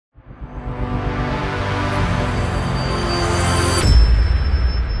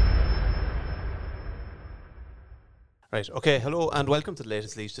Right, okay, hello and welcome to the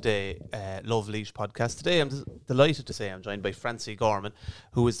latest LaoisToday Love Laois podcast. Today I'm delighted to say I'm joined by Francie Gorman,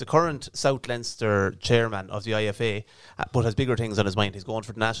 who is the current South Leinster chairman of the IFA, but has bigger things on his mind. He's going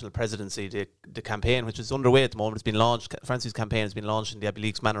for the national presidency, the campaign, which is underway at the moment. It's been launched. Francie's campaign has been launched in the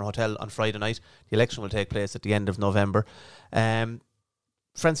Abbeyleix Manor Hotel on Friday night. The election will take place at the end of November.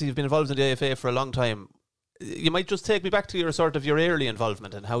 Francie, you've been involved in the IFA for a long time. You might just take me back to your early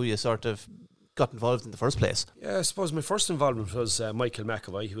involvement and how you got involved in the first place. Yeah, I suppose my first involvement was Michael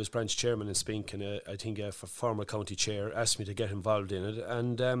McAvoy, who was branch chairman in Spink and I think a former county chair, asked me to get involved in it,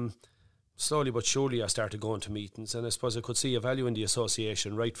 and slowly but surely I started going to meetings, and I suppose I could see a value in the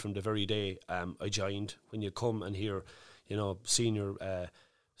association right from the very day I joined. When you come and hear, senior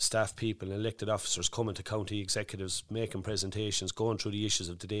staff people and elected officers coming to county executives, making presentations, going through the issues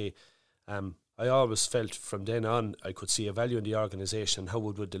of the day, I always felt from then on I could see a value in the organisation, how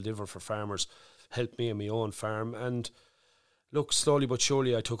it would deliver for farmers, help me in my own farm. And look, slowly but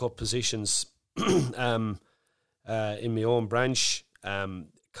surely I took up positions in my own branch,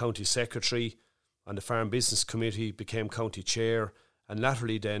 county secretary on the farm business committee, became county chair, and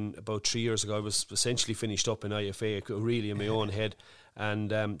latterly then about 3 years ago I was essentially finished up in IFA, really in my own head,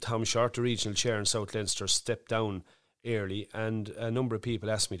 and Tom Short, the regional chair in South Leinster, stepped down early, and a number of people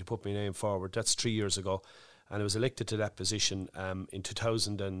asked me to put my name forward. That's 3 years ago, and I was elected to that position in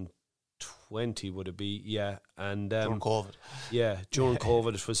 2020 would it be, yeah, and during COVID. Yeah, during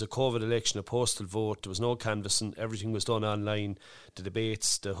COVID. It was a COVID election, a postal vote. There was no canvassing, everything was done online, the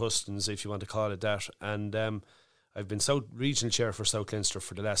debates, the hustings, if you want to call it that, and I've been regional chair for South Leinster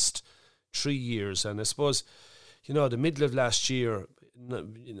for the last 3 years, and I suppose, the middle of last year,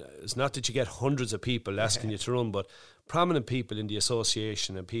 it's not that you get hundreds of people asking you to run, but prominent people in the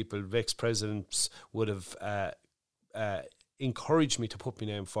association and people, ex-presidents, would have encouraged me to put my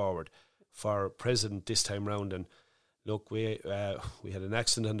name forward for president this time round. And look, we had an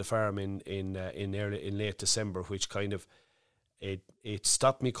accident on the farm in late December, which kind of it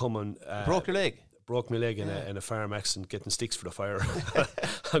stopped me coming. Broke your leg? Broke my leg in a farm accident, getting sticks for the fire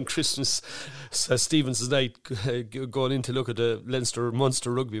on Christmas Stevens's night, going in to look at the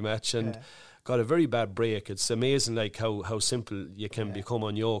Leinster-Munster rugby match, and got a very bad break. It's amazing like how simple you can become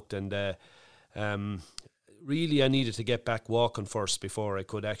unyoked, and really I needed to get back walking first before I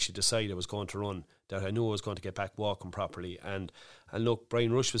could actually decide I was going to run, that I knew I was going to get back walking properly. And look,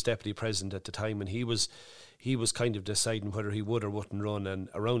 Brian Rush was deputy president at the time, and he was kind of deciding whether he would or wouldn't run, and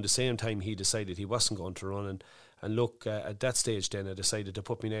around the same time he decided he wasn't going to run, and look, at that stage then I decided to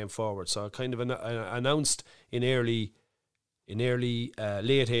put my name forward. So I kind of announced in late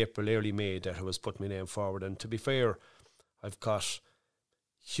April, early May, that I was putting my name forward. And to be fair, I've got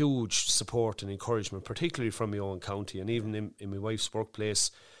huge support and encouragement, particularly from my own county, and even in my wife's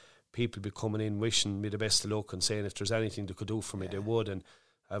workplace, people be coming in wishing me the best of luck and saying if there's anything they could do for me, they would. And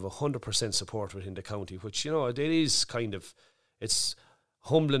I have 100% support within the county, which, it is kind of, it's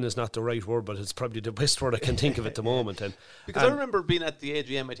humbling is not the right word, but it's probably the best word I can think of at the moment. And because I remember being at the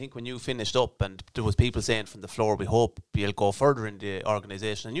AGM, I think, when you finished up, and there was people saying from the floor, we hope you'll go further in the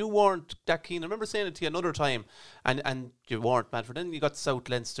organisation, and you weren't that keen. I remember saying it to you another time, and you weren't, Manfred. Then you got South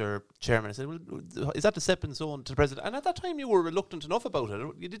Leinster chairman. I said, well, is that the stepping stone to the president? And at that time you were reluctant enough about it.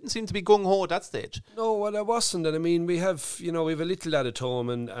 You didn't seem to be gung-ho at that stage. No, well, I wasn't. And I mean, we have a little lad at home,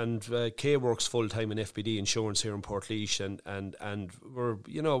 and Kay works full-time in FBD insurance here in Portlaoise, and I'm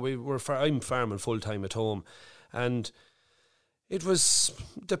farming full-time at home, and it was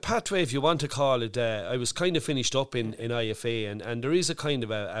the pathway, if you want to call it. I was kind of finished up in IFA, and there is a kind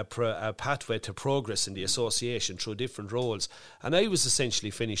of a pathway to progress in the association through different roles, and I was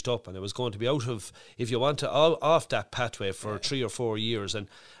essentially finished up, and I was going to be out of, if you want to, off that pathway for 3 or 4 years, and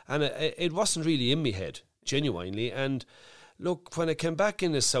it wasn't really in my head, genuinely. And look, when I came back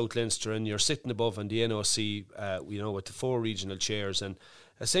in as South Leinster, and you're sitting above on the NOC, with the 4 regional chairs, and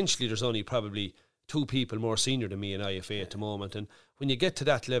essentially there's only probably 2 people more senior than me in IFA at the moment, and when you get to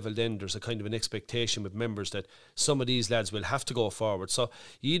that level, then there's a kind of an expectation with members that some of these lads will have to go forward. So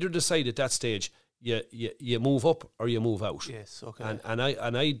you either decide at that stage you move up or you move out. Yes, okay.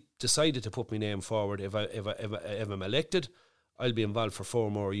 And I decided to put my name forward. If I'm elected, I'll be involved for 4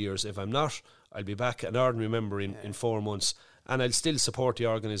 more years. If I'm not, I'll be back an ordinary member in 4 months. And I'll still support the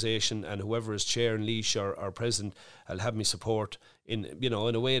organisation, and whoever is chair and Laois or president, I'll have me support in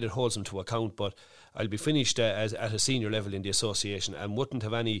a way that holds them to account. But I'll be finished at a senior level in the association, and wouldn't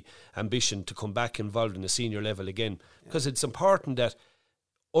have any ambition to come back involved in a senior level again, because it's important that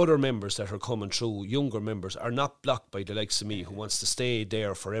other members that are coming through, younger members, are not blocked by the likes of me who wants to stay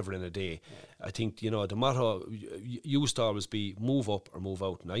there forever and a day. I think, the motto used to always be move up or move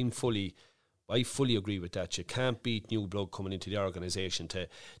out, and I'm fully I fully agree with that. You can't beat new blood coming into the organisation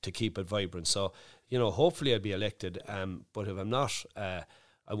to keep it vibrant. So, hopefully I'll be elected. But if I'm not,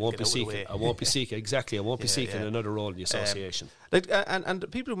 I won't be seeking. I won't be seeking exactly. I won't be seeking another role in the association.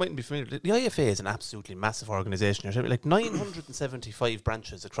 And people who mightn't be familiar, the IFA is an absolutely massive organisation. You're like 975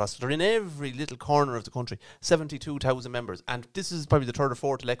 branches across. They're in every little corner of the country. 72,000 members, and this is probably the third or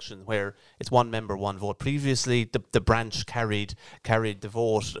fourth election where it's one member, one vote. Previously, the branch carried the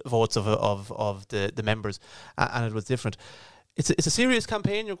votes of the members, and it was different. It's a serious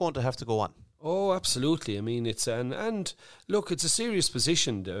campaign you're going to have to go on. Oh, absolutely. I mean, it's and look, it's a serious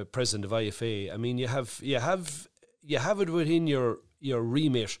position, the president of IFA. I mean, you have it within your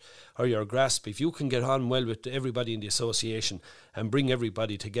remit or your grasp. If you can get on well with everybody in the association and bring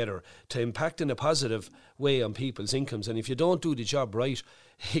everybody together to impact in a positive way on people's incomes, and if you don't do the job right,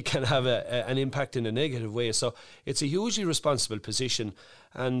 it can have an impact in a negative way. So it's a hugely responsible position.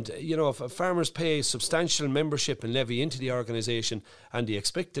 And, if farmers pay substantial membership and levy into the organisation and they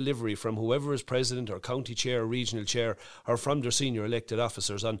expect delivery from whoever is president or county chair or regional chair or from their senior elected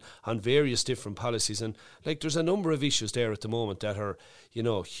officers on various different policies. And there's a number of issues there at the moment that are,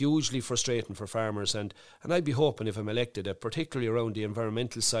 hugely frustrating for farmers. And I'd be hoping if I'm elected, that particularly around the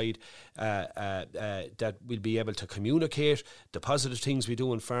environmental side, that we'll be able to communicate the positive things we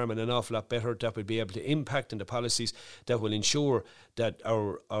do in farming an awful lot better, that we'll be able to impact in the policies that will ensure that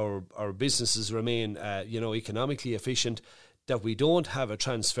our businesses remain economically efficient, that we don't have a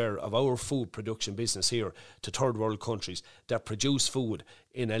transfer of our food production business here to third world countries that produce food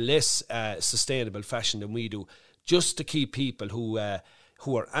in a less sustainable fashion than we do, just to keep people who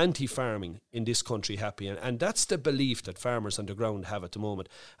are anti-farming in this country happy. And that's the belief that farmers on the ground have at the moment.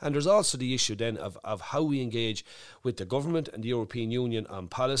 And there's also the issue then of how we engage with the government and the European Union on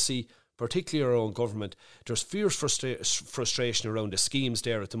policy, particularly our own government. There's fierce frustration around the schemes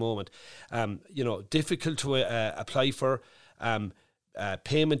there at the moment. Difficult to apply for,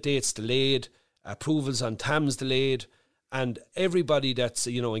 payment dates delayed, approvals on TAMs delayed, and everybody that's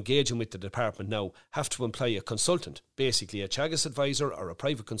engaging with the department now have to employ a consultant, basically a Teagasc advisor or a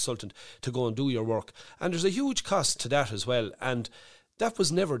private consultant, to go and do your work. And there's a huge cost to that as well, and that was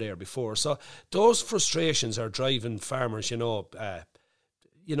never there before. So those frustrations are driving farmers,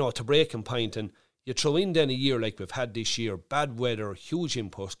 to breaking point. And you throw in then a year like we've had this year, bad weather, huge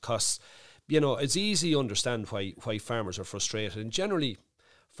input costs. It's easy to understand why farmers are frustrated. And generally,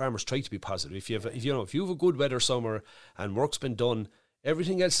 farmers try to be positive. If you have a good weather summer and work's been done,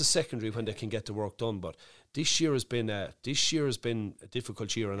 everything else is secondary when they can get the work done. But this year has been a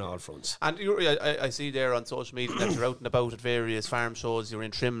difficult year on all fronts. And I see there on social media that you're out and about at various farm shows. You were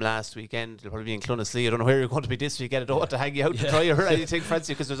in Trim last weekend. You'll probably be in Clonaslee. I don't know where you're going to be this weekend. I don't want to hang you out to try or anything,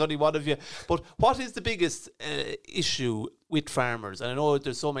 Francie, because there's only one of you. But what is the biggest issue with farmers? And I know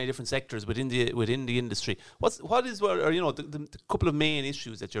there's so many different sectors within the industry. The couple of main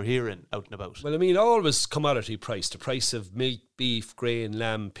issues that you're hearing out and about? Well, I mean, always commodity price. The price of milk, beef, grain,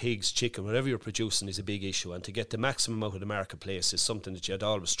 lamb, pigs, chicken, whatever you're producing is a big issue. And to get the maximum out of the marketplace is something that you'd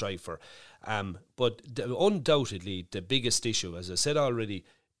always strive for. But undoubtedly, the biggest issue, as I said already,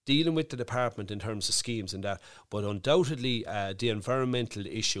 dealing with the department in terms of schemes and that, but undoubtedly the environmental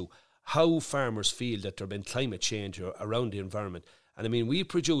issue, how farmers feel that there has been climate change around the environment. And I mean, we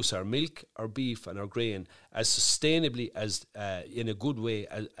produce our milk, our beef and our grain as sustainably as in a good way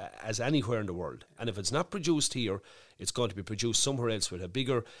as anywhere in the world. And if it's not produced here, it's going to be produced somewhere else with a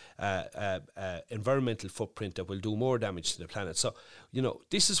bigger environmental footprint that will do more damage to the planet. So,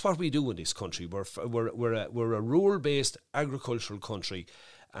 this is what we do in this country. We're a rural-based agricultural country.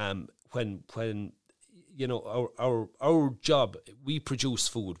 When our job, we produce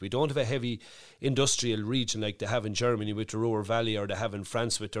food. We don't have a heavy industrial region like they have in Germany with the Ruhr Valley, or they have in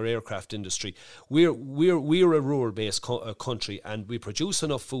France with their aircraft industry. We're a rural-based country, and we produce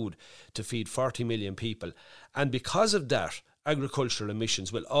enough food to feed 40 million people. And because of that, agricultural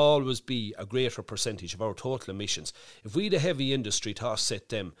emissions will always be a greater percentage of our total emissions. If we had a heavy industry to offset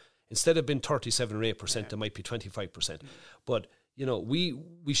them, instead of being 37 or 8%, it might be 25%. But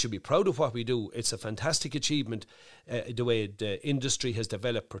we should be proud of what we do. It's a fantastic achievement, the way the industry has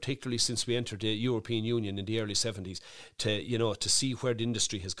developed, particularly since we entered the European Union in the early 70s, to see where the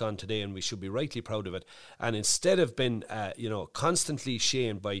industry has gone today, and we should be rightly proud of it. And instead of being, constantly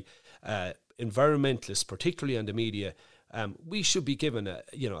shamed by environmentalists, particularly on the media, we should be given a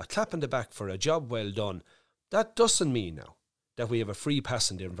clap on the back for a job well done. That doesn't mean now that we have a free pass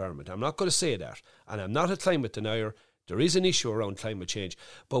in the environment. I'm not going to say that, and I'm not a climate denier. There is an issue around climate change,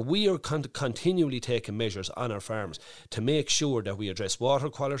 but we are continually taking measures on our farms to make sure that we address water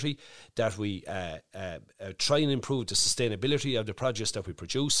quality, that we try and improve the sustainability of the produce that we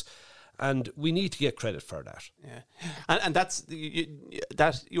produce, And we need to get credit for that. Yeah, and that's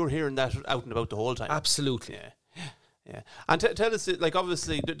that you're hearing that out and about the whole time. Absolutely. Yeah. Yeah, and tell us, like,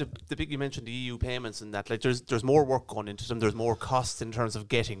 obviously the big, you mentioned the EU payments and that, like, there's more work going into them, there's more costs in terms of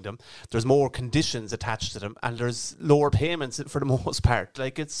getting them, there's more conditions attached to them, and there's lower payments for the most part.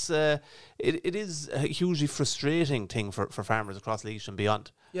 Like, it is a hugely frustrating thing for farmers across Laois and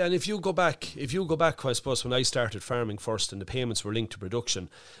beyond. Yeah, and if you go back, I suppose, when I started farming first and the payments were linked to production,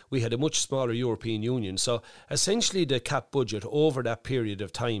 we had a much smaller European Union. So essentially the CAP budget over that period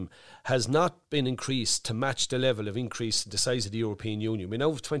of time has not been increased to match the level of increase in the size of the European Union. We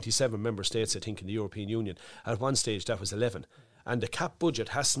now have 27 member states, I think, in the European Union. At one stage that was 11. And the CAP budget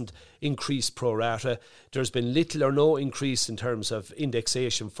hasn't increased pro rata. There's been little or no increase in terms of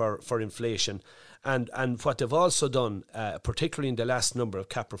indexation for inflation. And what they've also done, particularly in the last number of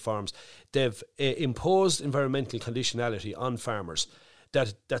CAP reforms, they've imposed environmental conditionality on farmers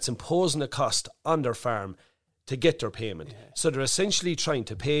that's imposing a cost on their farm to get their payment. Yeah. So they're essentially trying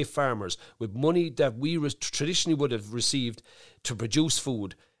to pay farmers with money that we traditionally would have received to produce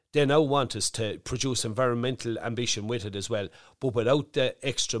food. They now want us to produce environmental ambition with it as well, but without the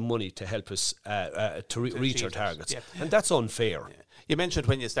extra money to help us to reach our targets. Yeah. And that's unfair. Yeah. You mentioned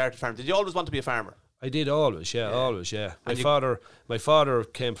when you started farming, did you always want to be a farmer? I did always, always. My father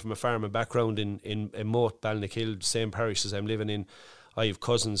came from a farming background in Moat, Balnakill, same parish as I'm living in. I have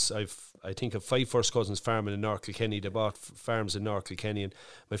cousins. I think of 5 first cousins farming in North Kilkenny. They bought farms in North Kilkenny, and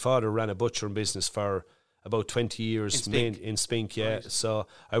my father ran a butchering business for about 20 years in Spink, yeah. Right. So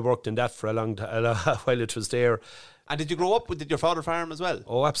I worked in that for a long time while it was there. And did you grow up did your father farm as well?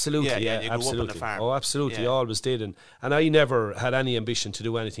 Oh, absolutely, yeah. You grew up on the farm. Oh, absolutely, always did. And I never had any ambition to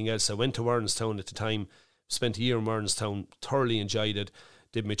do anything else. I went to Warrenstown at the time, spent a year in Warrenstown, thoroughly enjoyed it.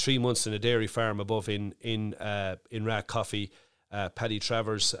 Did my 3 months in a dairy farm above in Rath Coffee, Paddy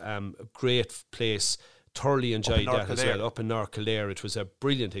Travers, great place. Thoroughly enjoyed that as well, up in North Kildare. It was a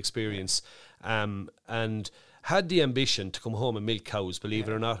brilliant experience, and had the ambition to come home and milk cows, believe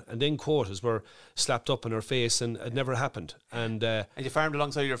it or not, and then quotas were slapped up in our face, and it never happened. And you farmed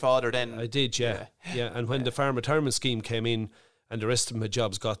alongside your father then? I did, yeah. And when the farm retirement scheme came in and the rest of my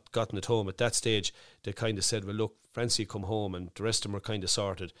jobs gotten at home, at that stage they kind of said, well, look, Francie, come home, and the rest of them were kind of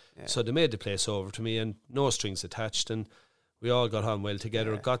sorted. So they made the place over to me, and no strings attached, and we all got on well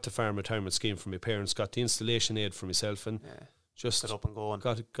together, got the farm retirement scheme from my parents, got the installation aid for myself, and just got up and going.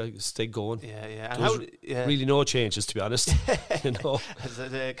 Got to stay going. Yeah. And really no changes, to be honest. You know,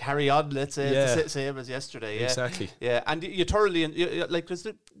 carry on. Let's say it's the same as yesterday. Yeah. Exactly. Yeah, and you thoroughly like, because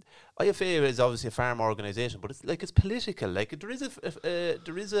the IFA is obviously a farm organisation, but it's political. Like, there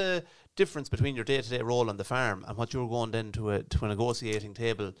is a difference between your day-to-day role on the farm and what you're going then to a negotiating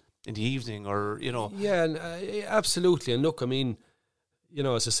table in the evening, or, you know. Yeah, and absolutely. And look, I mean, you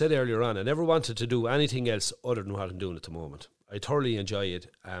know, as I said earlier on, I never wanted to do anything else other than what I'm doing at the moment. I thoroughly enjoy it,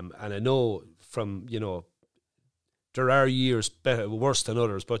 and I know from, you know, there are years better, worse than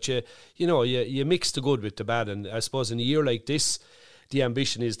others, but you know, you mix the good with the bad, and I suppose in a year like this, the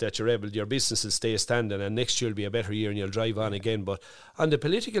ambition is that your business will stay standing, and next year will be a better year and you'll drive on again. But on the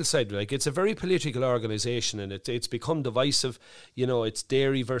political side, like, it's a very political organisation, and it's become divisive. You know, it's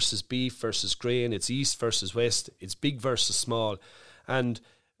dairy versus beef versus grain, it's east versus west, it's big versus small. And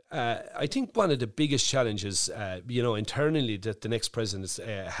I think one of the biggest challenges, you know, internally that the next president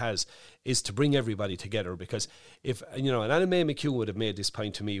has is to bring everybody together. Because if, you know, and Anna May McHugh would have made this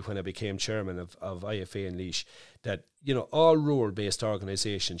point to me when I became chairman of IFA in Laois, that, you know, all rural-based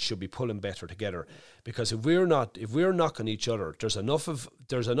organisations should be pulling better together. Because if we're knocking each other, there's enough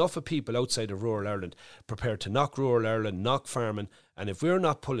of people outside of rural Ireland prepared to knock rural Ireland, knock farming. And if we're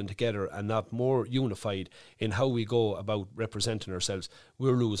not pulling together and not more unified in how we go about representing ourselves,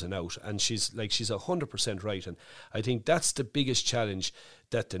 we're losing out. And she's 100% right. And I think that's the biggest challenge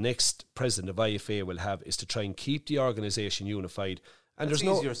that the next president of IFA will have, is to try and keep the organisation unified. And that's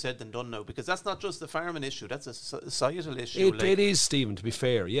easier said than done now, because that's not just a farming issue, that's a societal issue. It is, Stephen, to be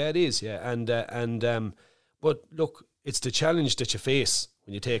fair. Yeah, it is, yeah. And but look, it's the challenge that you face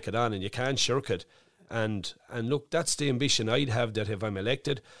when you take it on, and you can't shirk it. And look, that's the ambition I'd have, that if I'm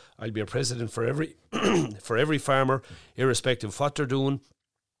elected, I'll be a president for every for every farmer, irrespective of what they're doing.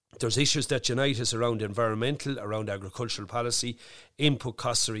 There's issues that unite us around environmental, around agricultural policy. Input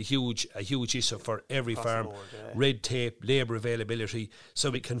costs are a huge issue for every farm. Red tape, labour availability. So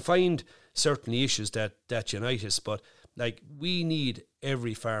we can find certainly issues that unite us, but like, we need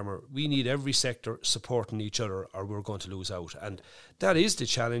every farmer, we need every sector supporting each other, or we're going to lose out. And that is the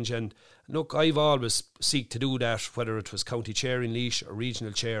challenge. And look, I've always seek to do that, whether it was county chair in Laois or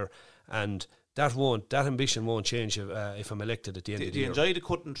regional chair. And that ambition won't change if I'm elected at the end of the year. Do you enjoy the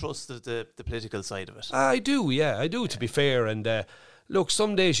cut and trust of the political side of it? I do, to be fair. And look,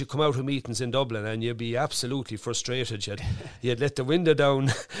 some days you come out of meetings in Dublin and you'd be absolutely frustrated. You'd let the window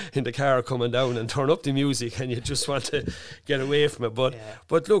down in the car coming down and turn up the music, and you just want to get away from it. But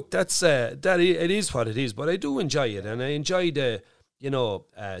look, it is what it is. But I do enjoy it, and I enjoy the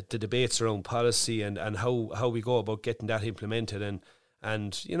debates around policy and how we go about getting that implemented.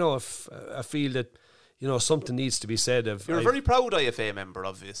 And if I feel that something needs to be said. You're a very proud IFA member,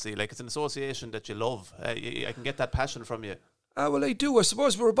 obviously. Like, it's an association that you love. I can get that passion from you. Well, I do. I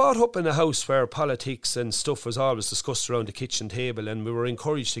suppose we were brought up in a house where politics and stuff was always discussed around the kitchen table, and we were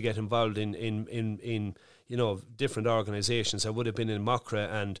encouraged to get involved in different organisations. I would have been in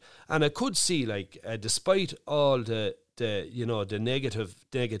Macra, and I could see, like, despite all the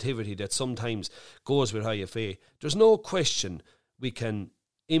negativity that sometimes goes with IFA, there's no question we can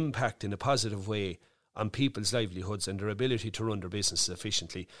impact in a positive way on people's livelihoods and their ability to run their businesses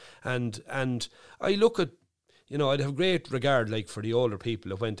efficiently. And I look at, I'd have great regard, like, for the older people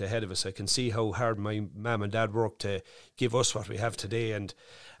that went ahead of us. I can see how hard my mum and dad worked to give us what we have today, and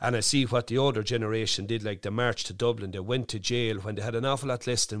I see what the older generation did, like the march to Dublin. They went to jail when they had an awful lot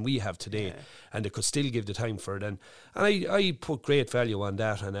less than we have today, and they could still give the time for it. And I put great value on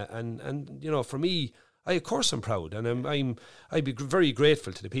that. And for me, of course I'm proud, and I'd be very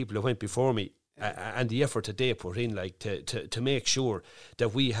grateful to the people who went before me and the effort that they put in, like, to make sure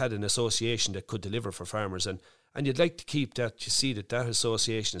that we had an association that could deliver for farmers. And you'd like to keep that. You see that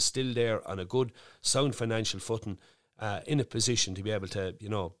association is still there on a good, sound financial footing, in a position to be able to,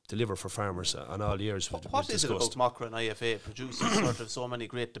 deliver for farmers on all the years. What is it about Macra and IFA producing sort of so many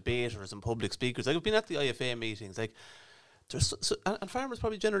great debaters and public speakers? Like, I've been at the IFA meetings, like, and farmers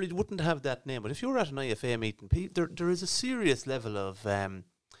probably generally wouldn't have that name, but if you were at an IFA meeting, there is a serious level of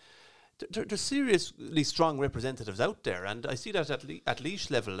there's seriously strong representatives out there, and I see that at Laois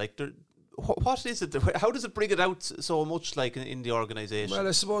level. Like, what is it? How does it bring it out so much, like, in the organisation? Well,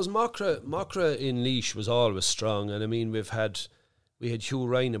 I suppose Macra in Laois was always strong, and I mean we had Hugh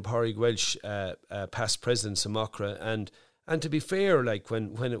Ryan and Pádraig Welsh, past presidents of Macra, and to be fair, like,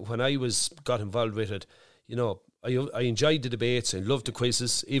 when I got involved with it, I enjoyed the debates. I loved the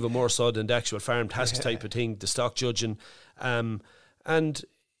quizzes, even more so than the actual farm tasks type of thing, the stock judging, and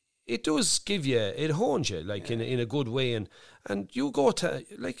it does give you, it hones you, like, in a good way. And you go to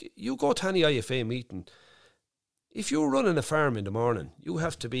any IFA meeting. If you're running a farm in the morning, you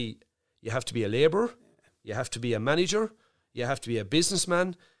have to be a labourer, you have to be a manager, you have to be a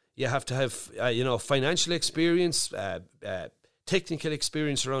businessman, you have to have financial experience, technical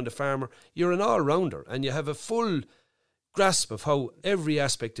experience around a farmer. You're an all-rounder, and you have a full grasp of how every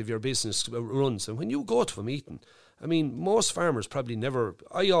aspect of your business runs. And when you go to a meeting, I mean, most farmers probably never.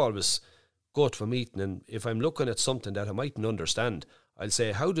 I always go to a meeting, and if I'm looking at something that I mightn't understand, I'll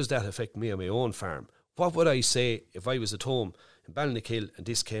say, how does that affect me on my own farm? What would I say if I was at home in Ballinkill and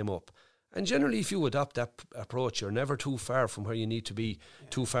this came up? And generally, if you adopt that approach, you're never too far from where you need to be,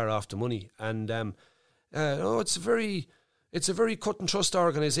 too far off the money. And it's a very cut and trust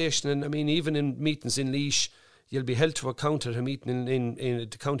organisation. And I mean, even in meetings in Laois, you'll be held to account at a meeting in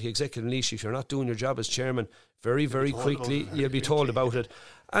the county executive in Laois if you're not doing your job as chairman. Very, very quickly, you'll be told about it.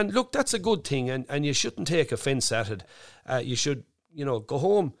 And look, that's a good thing, and you shouldn't take offence at it. You should, go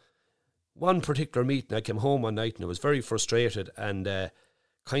home. One particular meeting, I came home one night and I was very frustrated, and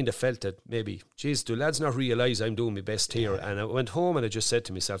kind of felt that maybe, geez, do lads not realise I'm doing my best here? And I went home and I just said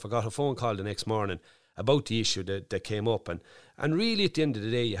to myself, I got a phone call the next morning about the issue that came up. And really, at the end of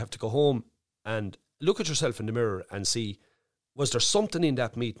the day, you have to go home and look at yourself in the mirror and see, was there something in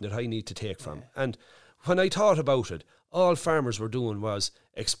that meeting that I need to take from? And when I thought about it, all farmers were doing was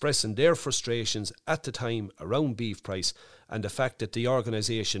expressing their frustrations at the time around beef price and the fact that the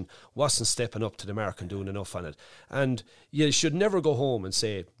organisation wasn't stepping up to the mark and doing enough on it. And you should never go home and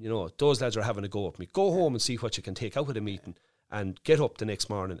say, those lads are having a go at me. Go home and see what you can take out of the meeting and get up the next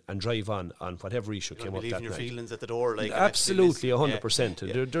morning and drive on whatever issue came up that night. Leaving your feelings at the door, like, absolutely, 100%.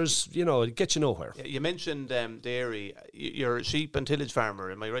 Yeah. There's, it gets you nowhere. You mentioned dairy. You're a sheep and tillage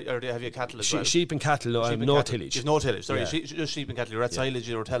farmer, am I right? Or have you cattle as well? Sheep and cattle. No, no tillage. You've no tillage. Sorry, just sheep and cattle. You're at silage.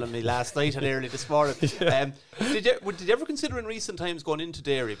 You were telling me last night and early this morning. Did you ever consider in recent times going into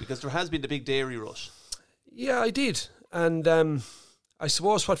dairy, because there has been the big dairy rush? Yeah, I did, and I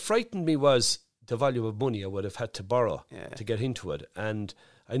suppose what frightened me was the volume of money I would have had to borrow to get into it. And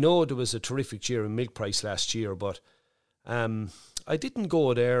I know there was a terrific year in milk price last year, but I didn't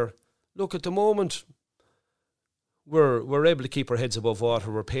go there. Look, at the moment, we're able to keep our heads above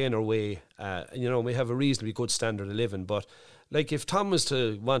water. We're paying our way. We have a reasonably good standard of living. But like if Tom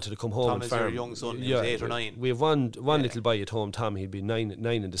wanted to come home Tom and is farm, your young son, he was 8 or 9. We have one little boy at home, Tom. He'd be nine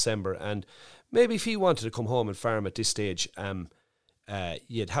in December, and maybe if he wanted to come home and farm at this stage,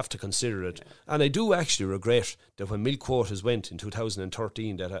 you'd have to consider it. Yeah. And I do actually regret that when milk quotas went in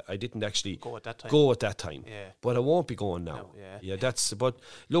 2013, that I didn't actually go at that time. Yeah. But I won't be going now. No, yeah. That's. But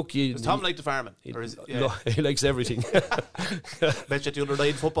look, does Tom like the farming? He likes everything. Bet you the other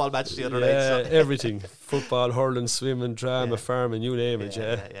night football match the other night. Yeah, everything: football, hurling, swimming, drama, farming, you name it.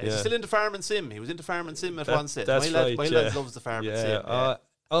 Yeah. He's still into farm and sim. He was into farm and sim at one stage. That's right. My lad loves the farm and sim.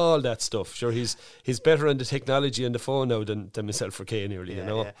 All that stuff. Sure, he's better on the technology and the phone now than myself or Kay nearly, you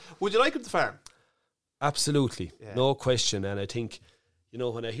know. Yeah. Would you like him to farm? Absolutely. No question. And I think,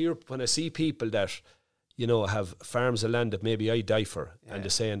 when I see people that, have farms of land that maybe I'd die for, and they're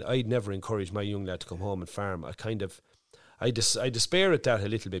saying, I'd never encourage my young lad to come home and farm, I despair at that a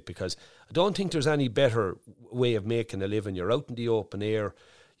little bit, because I don't think there's any better way of making a living. You're out in the open air.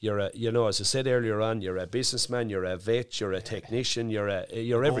 You're as I said earlier on, you're a businessman, you're a vet, you're a technician, you're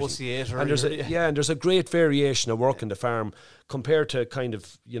everything. And there's a great variation of work in the farm compared to kind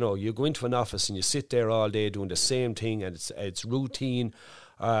of, you go into an office and you sit there all day doing the same thing, and it's routine.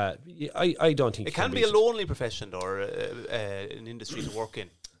 I don't think it can be a lonely profession or an industry to work in.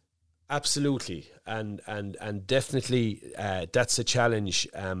 Absolutely, and definitely that's a challenge.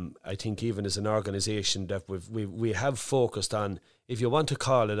 I think even as an organisation that we have focused on, if you want to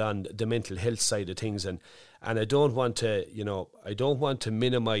call it, on the mental health side of things, and I don't want to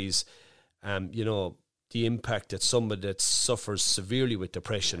minimise, the impact that somebody that suffers severely with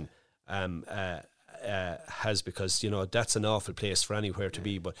depression has, because that's an awful place for anywhere to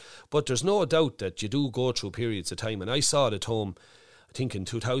be. But there's no doubt that you do go through periods of time, and I saw it at home. I think in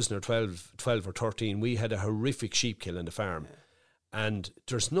 2012 or 13, we had a horrific sheep kill on the farm. Yeah. And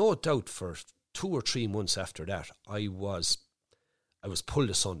there's no doubt for 2 or 3 months after that, I was pulled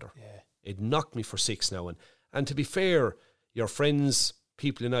asunder. Yeah. It knocked me for 6 now. And to be fair, your friends,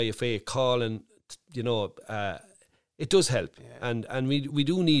 people in IFA calling, it does help. Yeah. And we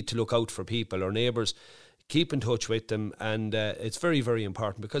do need to look out for people, our neighbours, keep in touch with them. And it's very, very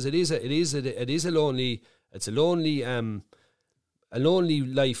important, because it is a lonely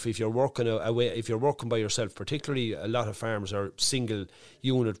life if you're working away, if you're working by yourself. Particularly, a lot of farms are single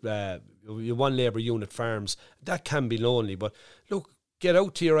unit, one labour unit farms. That can be lonely. But look, get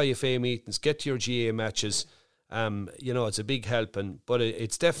out to your IFA meetings, get to your GA matches. It's a big help, but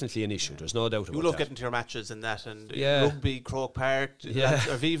it's definitely an issue. There's no doubt about that. You love getting to your matches and that, and rugby, Croke Park,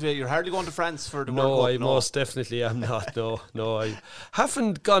 Aviva. You're hardly going to France for the World Cup. I most definitely am not. No, I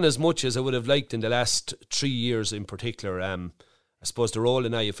haven't gone as much as I would have liked in the last 3 years in particular. I suppose the role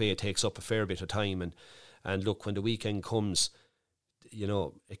in IFA takes up a fair bit of time, and look, when the weekend comes,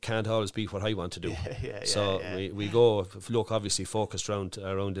 it can't always be what I want to do. We go, look, obviously focused around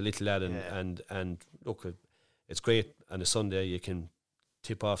the little lad, and look, it's great. On a Sunday you can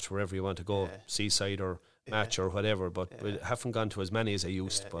tip off to wherever you want to go, seaside or match or whatever, but we haven't gone to as many as I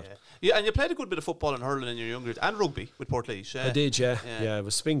used. And you played a good bit of football and hurling in your younger years, and rugby with Portlaoise. I did, it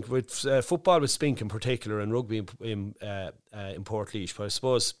was Spink with football with Spink in particular, and rugby in Portlaoise. But I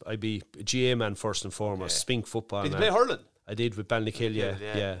suppose I'd be a GA man first and foremost. Spink football. Did you play hurling? I did with Ballykill,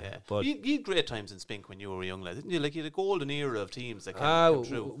 yeah. But you had great times in Spink when you were a young lad, didn't you? Like, you had a golden era of teams that came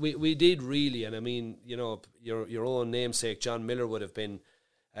through. We did really, and I mean, your own namesake John Miller would have been.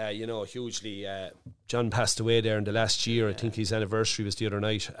 Hugely. John passed away there in the last year. I think his anniversary was the other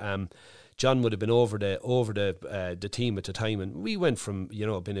night. John would have been over the team at the time, and we went from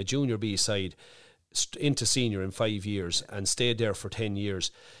being a junior B side into senior in 5 years, and stayed there for 10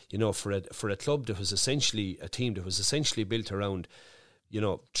 years. For a club that was essentially a team that was essentially built around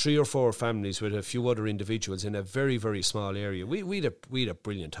 3 or 4 families with a few other individuals in a very, very small area. We had a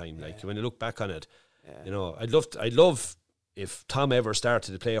brilliant time. Like, when I look back on it, I'd love. If Tom ever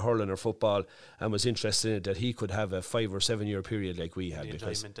started to play hurling or football and was interested in it, that he could have a 5 or 7 year period like we had. The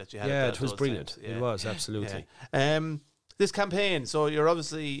enjoyment that you had. It was brilliant. It was, absolutely. This campaign, so you're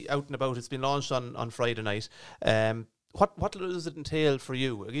obviously out and about. It's been launched on Friday night. What does it entail for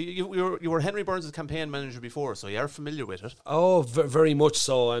you? You were Henry Burns' campaign manager before, so you're familiar with it. Oh, very much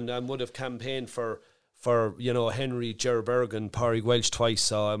so, and I would have campaigned for Henry, Ger Bergen, Pádraig Welch twice.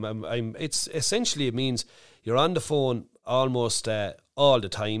 So it's essentially, it means you're on the phone almost all the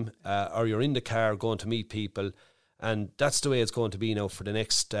time, or you're in the car going to meet people, and that's the way it's going to be now for the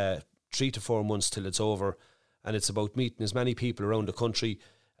next 3 to 4 months till it's over. And it's about meeting as many people around the country,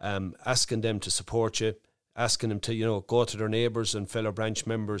 asking them to support you, asking them to go to their neighbours and fellow branch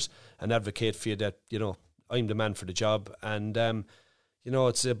members and advocate for you that I'm the man for the job. And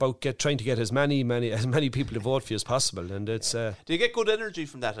it's about trying to get as many people to vote for you as possible, and it's. Do you get good energy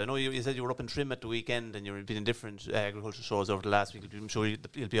from that? I know you said you were up in Trim at the weekend, and you've been in different agriculture shows over the last week. I'm sure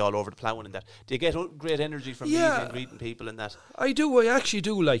you'll be all over the ploughing in that. Do you get great energy from meeting and greeting people in that? I do. I actually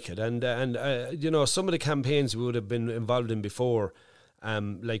do like it, and some of the campaigns we would have been involved in before.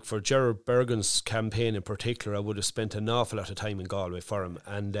 Like for Gerard Bergen's campaign in particular, I would have spent an awful lot of time in Galway for him,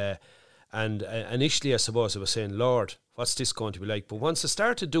 and initially I suppose I was saying, Lord, what's this going to be like? But once I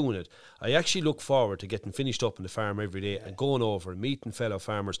started doing it, I actually look forward to getting finished up in the farm every day and going over and meeting fellow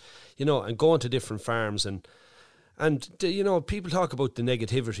farmers, and going to different farms and people talk about the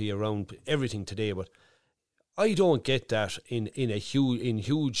negativity around everything today, but I don't get that in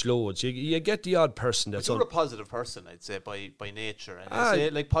huge loads. You get the odd person that's. But you're a positive person, I'd say, by nature. And I say,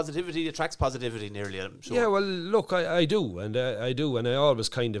 like, positivity attracts positivity nearly, I'm sure. Yeah, well, look, I do, and I always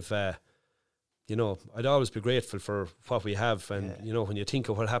kind of, I'd always be grateful for what we have. And, when you think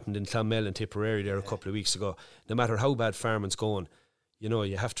of what happened in Clonmel and Tipperary there a couple of weeks ago, no matter how bad farming's going,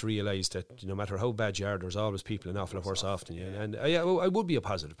 you have to realise that no matter how bad you are, there's always people an awful lot worse off than you. And I would be a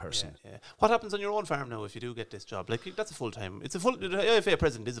positive person. Yeah. What happens on your own farm now if you do get this job? Like, that's a full time. The IFA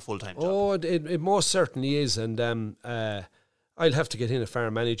president is a full time job. Oh, it most certainly is, and I'll have to get in a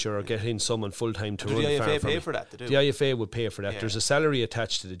farm manager or get in someone full time to run the farm. The IFA pay for that? The IFA would pay for that. There's a salary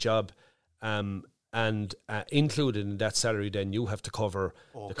attached to the job. And included in that salary, then you have to cover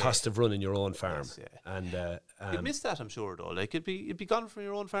the cost of running your own farm. Yes, And you'd miss that, I'm sure, though. Like, you'd be gone from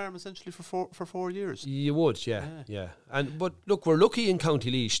your own farm essentially for 4 years. You would, yeah. But look, we're lucky in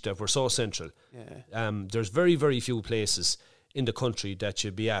County Laois that we're so central. Yeah. There's very, very few places in the country that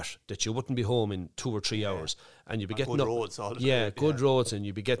you'd be at that you wouldn't be home in 2 or 3 hours, and you'd be getting good up. Roads, all good roads, and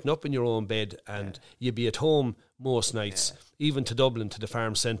you'd be getting up in your own bed, and you'd be at home most nights, even to Dublin to the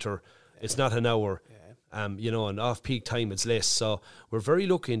farm centre. It's not an hour. And off-peak time it's less. So we're very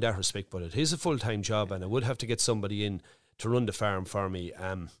lucky in that respect, but it is a full-time job, and I would have to get somebody in to run the farm for me.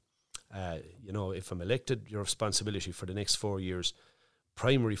 If I'm elected, your responsibility for the next 4 years,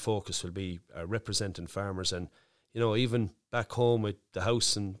 primary focus will be representing farmers. And, even back home with the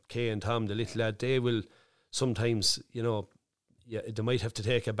house and Kay and Tom, the little lad, they will sometimes, they might have to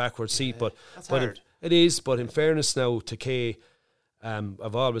take a backward seat, but it is. But in fairness now to Kay,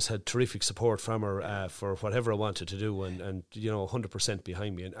 I've always had terrific support from her for whatever I wanted to do, and 100%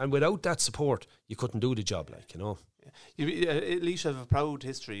 behind me. And without that support, you couldn't do the job, Laois have a proud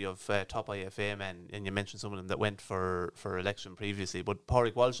history of top IFA men, and you mentioned some of them that went for election previously. But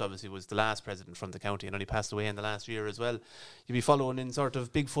Pádraig Walsh obviously was the last president from the county and only passed away in the last year as well. You'd be following in sort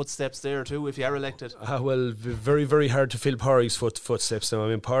of big footsteps there too if you are elected. Well, very, very hard to fill Pádraig's footsteps now. I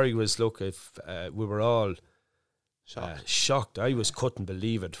mean, Pádraig was, we were all shocked. I couldn't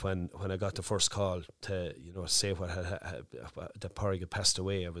believe it when I got the first call to say what that Pádraig had passed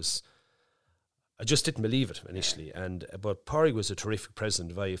away. I just didn't believe it initially, but Pádraig was a terrific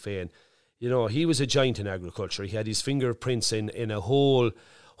president of IFA, and he was a giant in agriculture. He had his fingerprints in a whole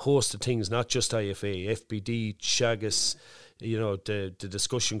host of things, not just IFA, FBD, Shagas, the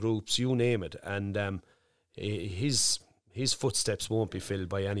discussion groups, you name it. And his footsteps won't be filled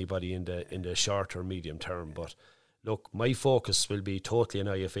by anybody in the short or medium term. But look, my focus will be totally in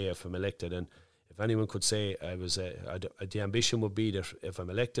IFA if I'm elected. And if anyone could say the ambition would be that if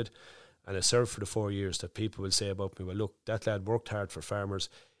I'm elected and I serve for the 4 years, that people will say about me, well, look, that lad worked hard for farmers,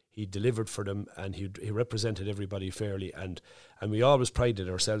 he delivered for them, and he represented everybody fairly. And we always prided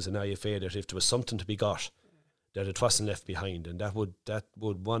ourselves in IFA that if there was something to be got, that it wasn't left behind, and that would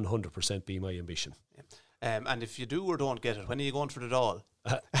 100% be my ambition. And if you do or don't get it, when are you going for the Dáil?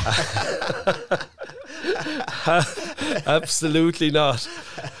 Absolutely not.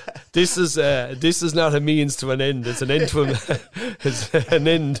 This is not a means to an end. It's an end to it's an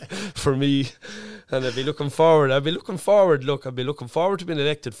end for me. And I'll be looking forward. Look, I'll be looking forward to being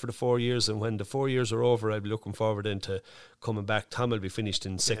elected for the 4 years, and when the 4 years are over, I'll be looking forward into coming back. Tom will be finished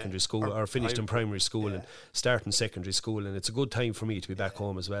in secondary school or finished in primary school and starting secondary school, and it's a good time for me to be back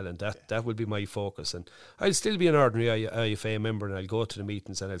home as well, and that will be my focus. And I'll still be an ordinary IFA member, and I'll go to the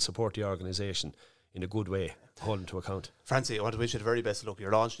meetings and I'll support the organisation in a good way, holding to account. Francie, I want to wish you the very best of luck.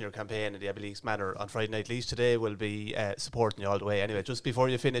 You're launching your campaign in the Abbeyleix Manor on Friday night. LaoisToday will be supporting you all the way. Anyway, just before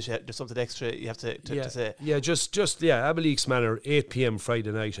you finish, there's something extra you have to say. Abbeyleix Manor, 8 p.m.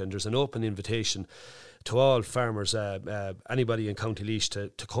 Friday night, and there's an open invitation to all farmers, anybody in County Laois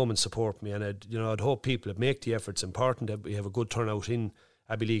to come and support me. And I'd hope people would make the efforts. Important that we have a good turnout in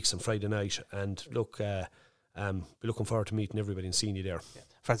Abbeyleix on Friday night. And look, be looking forward to meeting everybody and seeing you there. Yeah.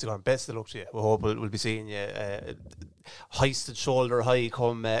 Francie Gorman, best of luck to you. We hope we'll be seeing you hoisted shoulder high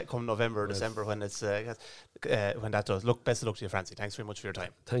come November or December when it's when that does. Look, best of luck to you, Francie. Thanks very much for your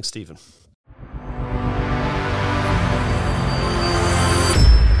time. Thanks, Stephen.